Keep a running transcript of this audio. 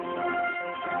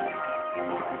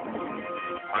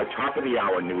Our top of the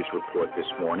hour news report this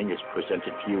morning is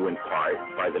presented to you in part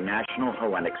by the National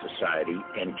Hellenic Society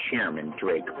and Chairman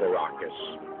Drake Barakas.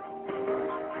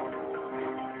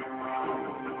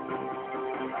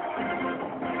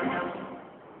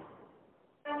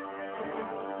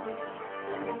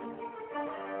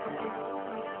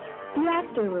 The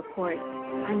After Report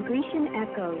on Grecian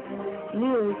Echoes,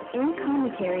 news and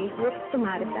commentary with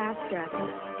Stamatis Astra.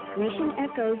 Grecian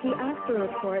Echoes, the After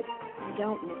Report.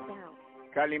 Don't miss out.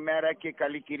 Καλημέρα και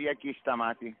καλή Κυριακή,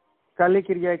 Σταμάτη. Καλή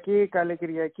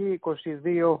Κυριακή,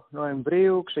 22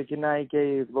 Νοεμβρίου. Ξεκινάει και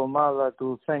η εβδομάδα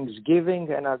του Thanksgiving,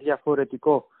 ένα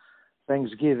διαφορετικό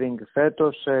Thanksgiving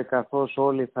φέτος, καθώς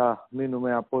όλοι θα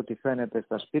μείνουμε από ό,τι φαίνεται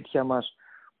στα σπίτια μας,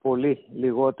 πολύ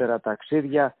λιγότερα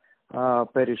ταξίδια,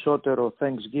 περισσότερο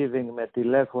Thanksgiving με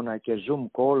τηλέφωνα και Zoom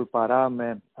call παρά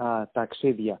με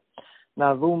ταξίδια.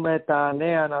 Να δούμε τα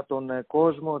νέα ανά τον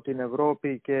κόσμο, την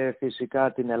Ευρώπη και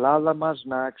φυσικά την Ελλάδα μας.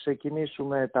 Να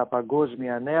ξεκινήσουμε τα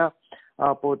παγκόσμια νέα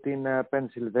από την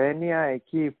Πενσιλβένια,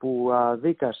 εκεί που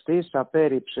δικαστής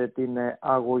απέρριψε την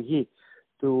αγωγή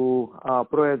του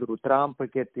πρόεδρου Τραμπ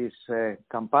και της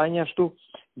καμπάνιας του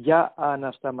για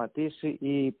να σταματήσει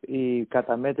η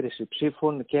καταμέτρηση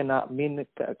ψήφων και να μην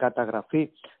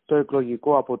καταγραφεί το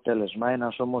εκλογικό αποτέλεσμα.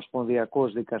 Ένας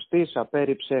ομοσπονδιακός δικαστής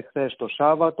απέρριψε χθες το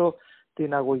Σάββατο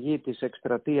την αγωγή της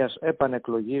εκστρατείας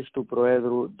επανεκλογής του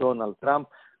Προέδρου Ντόναλντ Τραμπ,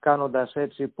 κάνοντας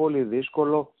έτσι πολύ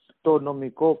δύσκολο το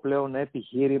νομικό πλέον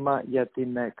επιχείρημα για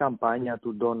την καμπάνια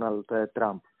του Ντόναλντ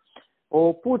Τραμπ.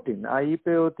 Ο Πούτιν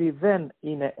είπε ότι δεν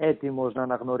είναι έτοιμος να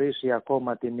αναγνωρίσει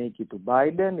ακόμα την νίκη του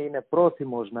Μπάιντεν, είναι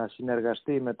πρόθυμος να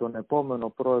συνεργαστεί με τον επόμενο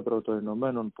πρόεδρο των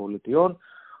Ηνωμένων Πολιτειών,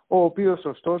 ο οποίος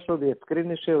ωστόσο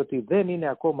διευκρίνησε ότι δεν είναι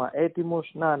ακόμα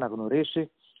έτοιμος να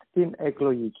αναγνωρίσει την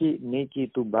εκλογική νίκη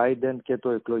του Μπάιντεν και το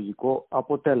εκλογικό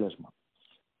αποτέλεσμα.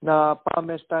 Να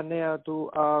πάμε στα νέα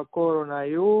του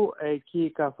κοροναϊού,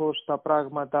 εκεί καθώς τα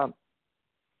πράγματα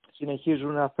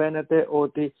συνεχίζουν να φαίνεται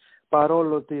ότι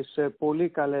παρόλο τις πολύ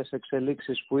καλές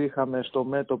εξελίξεις που είχαμε στο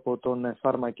μέτωπο των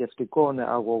φαρμακευτικών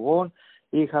αγωγών,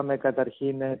 είχαμε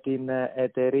καταρχήν την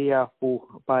εταιρεία που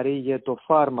παρήγε το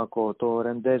φάρμακο, το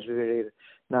Remdesivir,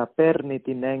 να παίρνει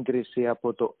την έγκριση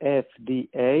από το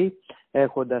FDA,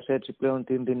 έχοντας έτσι πλέον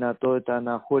την δυνατότητα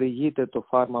να χορηγείται το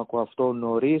φάρμακο αυτό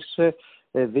νωρίς,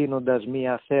 δίνοντας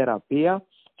μια θεραπεία.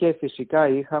 Και φυσικά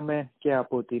είχαμε και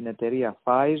από την εταιρεία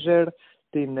Pfizer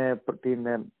την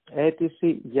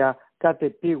αίτηση για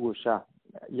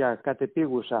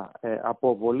κατεπίγουσα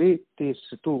αποβολή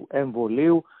του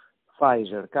εμβολίου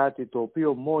Pfizer, κάτι το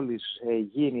οποίο μόλις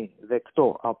γίνει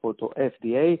δεκτό από το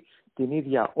FDA, την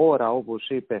ίδια ώρα, όπως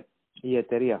είπε η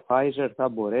εταιρεία Pfizer, θα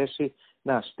μπορέσει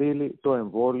να στείλει το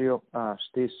εμβόλιο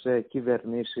στις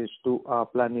κυβερνήσεις του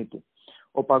πλανήτη.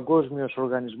 Ο Παγκόσμιος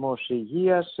Οργανισμός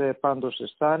Υγείας πάντως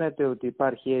αισθάνεται ότι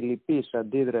υπάρχει ελλειπής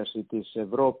αντίδραση της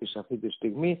Ευρώπης αυτή τη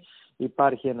στιγμή.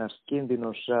 Υπάρχει ένας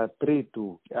κίνδυνος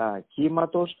τρίτου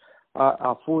κύματος,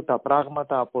 αφού τα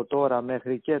πράγματα από τώρα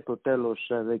μέχρι και το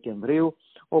τέλος Δεκεμβρίου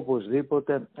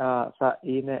οπωσδήποτε θα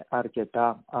είναι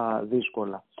αρκετά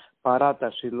δύσκολα.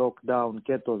 Παράταση lockdown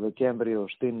και το Δεκέμβριο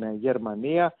στην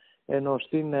Γερμανία, ενώ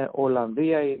στην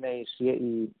Ολλανδία είναι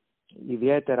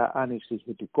ιδιαίτερα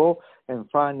ανησυχητικό,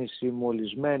 εμφάνιση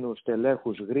μολυσμένου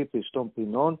στελέχους γρίπης των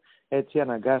ποινών, έτσι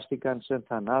αναγκάστηκαν σε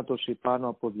θανάτωση πάνω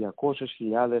από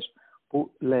 200.000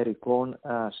 πουλερικών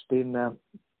στην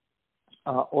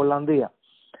Ολλανδία.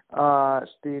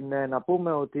 Να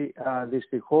πούμε ότι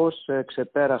δυστυχώς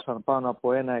ξεπέρασαν πάνω από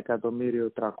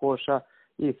 1.300.000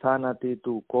 οι θάνατοι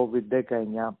του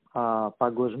COVID-19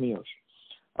 παγκοσμίως.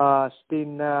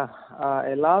 Στην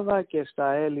Ελλάδα και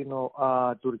στα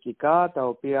ελληνο-τουρκικά, τα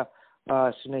οποία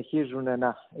συνεχίζουν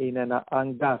να είναι ένα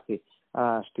αγκάθι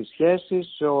στις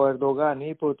σχέσεις, ο Ερντογάν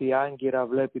είπε ότι η Άγκυρα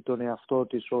βλέπει τον εαυτό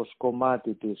της ως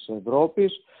κομμάτι της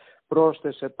Ευρώπης.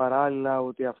 Πρόσθεσε παράλληλα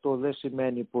ότι αυτό δεν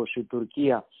σημαίνει πως η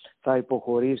Τουρκία θα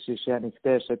υποχωρήσει σε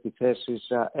ανοιχτές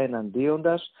επιθέσεις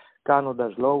εναντίοντας,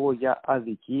 κάνοντας λόγο για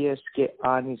αδικίες και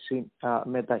άνηση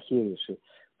μεταχείριση.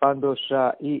 Πάντως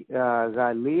η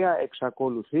Γαλλία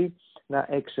εξακολουθεί να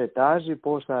εξετάζει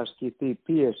πώς θα ασκηθεί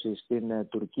πίεση στην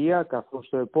Τουρκία, καθώς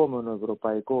το επόμενο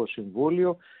Ευρωπαϊκό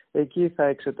Συμβούλιο εκεί θα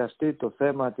εξεταστεί το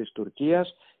θέμα της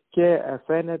Τουρκίας και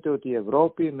φαίνεται ότι η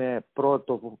Ευρώπη με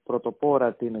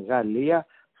πρωτοπόρα την Γαλλία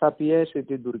θα πιέσει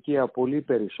την Τουρκία πολύ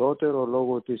περισσότερο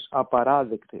λόγω της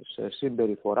απαράδεκτης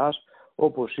συμπεριφοράς,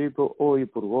 όπως είπε ο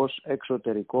Υπουργός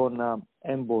Εξωτερικών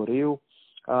Εμπορίου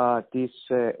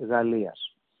της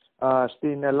Γαλλίας.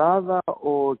 Στην Ελλάδα,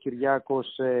 ο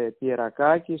Κυριάκος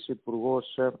Πιερακάκης,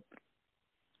 Υπουργός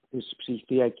της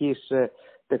Ψηφιακής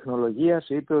Τεχνολογίας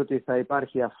είπε ότι θα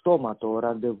υπάρχει αυτόματο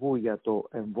ραντεβού για το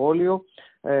εμβόλιο,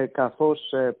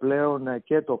 καθώς πλέον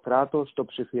και το κράτος, το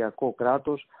ψηφιακό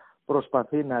κράτος,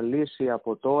 προσπαθεί να λύσει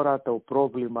από τώρα το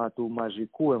πρόβλημα του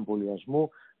μαζικού εμβολιασμού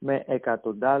με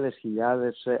εκατοντάδες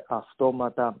χιλιάδες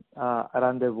αυτόματα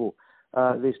ραντεβού.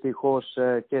 Δυστυχώς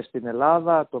και στην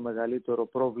Ελλάδα το μεγαλύτερο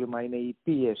πρόβλημα είναι η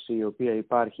πίεση η οποία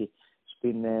υπάρχει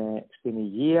στην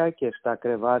υγεία και στα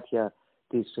κρεβάτια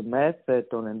της ΜΕΘ,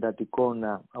 των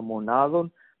εντατικών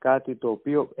μονάδων, κάτι το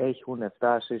οποίο έχουν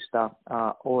φτάσει στα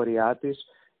όρια της.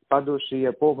 Πάντως οι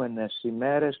επόμενες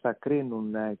ημέρες θα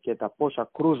κρίνουν και τα πόσα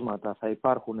κρούσματα θα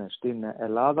υπάρχουν στην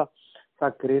Ελλάδα, θα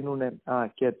κρίνουν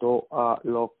και το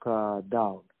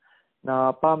lockdown.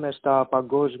 Να πάμε στα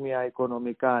παγκόσμια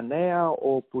οικονομικά νέα,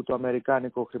 όπου το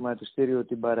Αμερικάνικο χρηματιστήριο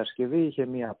την Παρασκευή είχε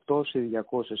μία πτώση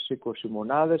 220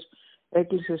 μονάδες,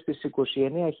 έκλεισε στις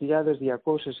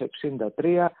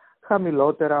 29.263,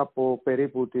 χαμηλότερα από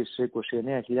περίπου τις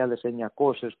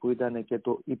 29.900 που ήταν και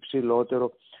το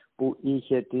υψηλότερο που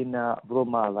είχε την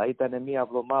βδομάδα. Ήταν μια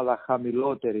βδομάδα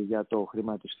χαμηλότερη για το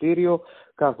χρηματιστήριο,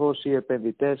 καθώς οι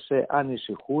επενδυτές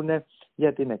ανησυχούν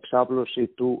για την εξάπλωση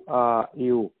του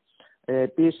ιού.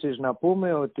 Επίσης να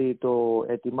πούμε ότι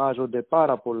ετοιμάζονται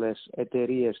πάρα πολλές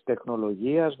εταιρείες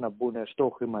τεχνολογίας να μπουν στο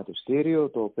χρηματιστήριο,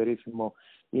 το περίφημο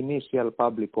Initial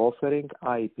Public Offering,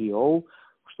 IPO,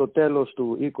 στο τέλος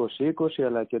του 2020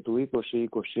 αλλά και του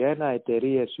 2021,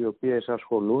 εταιρείες οι οποίες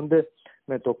ασχολούνται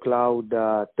με το cloud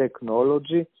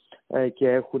technology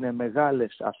και έχουν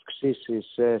μεγάλες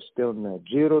αυξήσεις στον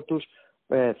τζίρο τους,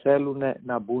 θέλουν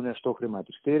να μπουν στο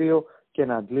χρηματιστήριο και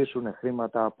να αντλήσουν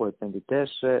χρήματα από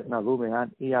επενδυτές, να δούμε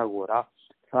αν η αγορά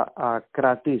θα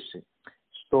κρατήσει.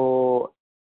 Στο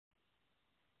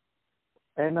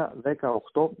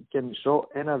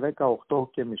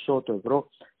 1,18,5 το ευρώ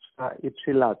στα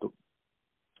υψηλά του.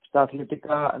 Στα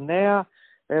αθλητικά νέα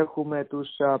έχουμε τους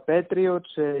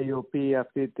Patriots, οι οποίοι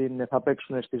θα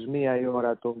παίξουν στις 1 η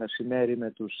ώρα το μεσημέρι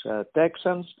με τους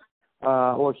Texans.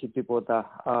 Όχι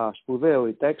τίποτα σπουδαίο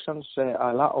οι Texans,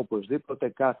 αλλά οπωσδήποτε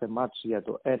κάθε μάτς για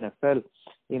το NFL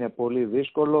είναι πολύ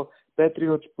δύσκολο.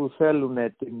 Patriots που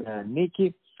θέλουν την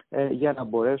νίκη για να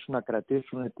μπορέσουν να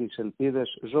κρατήσουν τις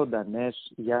ελπίδες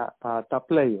ζωντανές για τα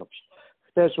play-offs.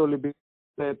 Χθες ο Ολυμπιακός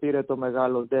πήρε το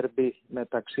μεγάλο ντέρμπι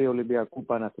μεταξύ Ολυμπιακού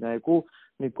Παναθηναϊκού,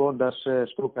 νικώντας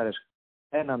Στρούκαρες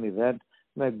 1-0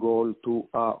 με γκολ του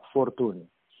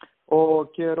Φορτούνη. Ο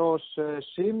καιρός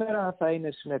σήμερα θα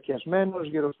είναι συννεφιασμένος,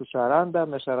 γύρω στους 40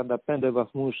 με 45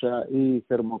 βαθμούς η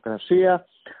θερμοκρασία.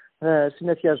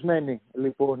 Συννεφιασμένη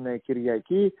λοιπόν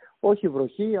Κυριακή, όχι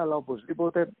βροχή αλλά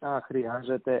οπωσδήποτε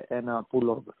χρειάζεται ένα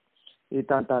πουλόβερ.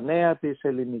 Ήταν τα νέα της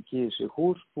ελληνικής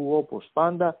ηχούς που όπως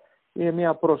πάντα είναι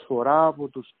μια προσφορά από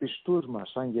τους πιστούς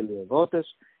μας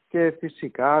αγγελιοδότες και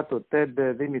φυσικά το Τέντ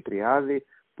Δημητριάδη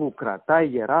που κρατάει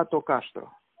γερά το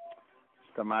κάστρο.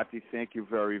 Σταμάτη, thank you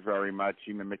very very much.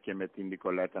 Είμαι και με την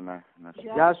Νικολέτα να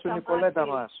Γεια σου Νικολέτα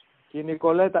μας. Και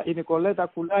η Νικολέτα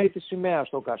κουλάει τη σημαία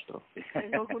στο κάστρο.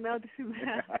 Εγώ κουνάω τη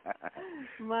σημαία.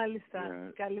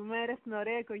 Μάλιστα. Καλημέρα στην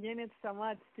ωραία οικογένεια του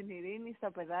Σταμάτη, στην Ειρήνη,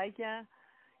 στα παιδάκια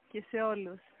και σε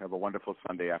όλους. Have a wonderful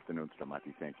Sunday afternoon,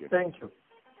 Stamatis. Thank you. Thank you.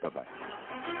 Bye-bye.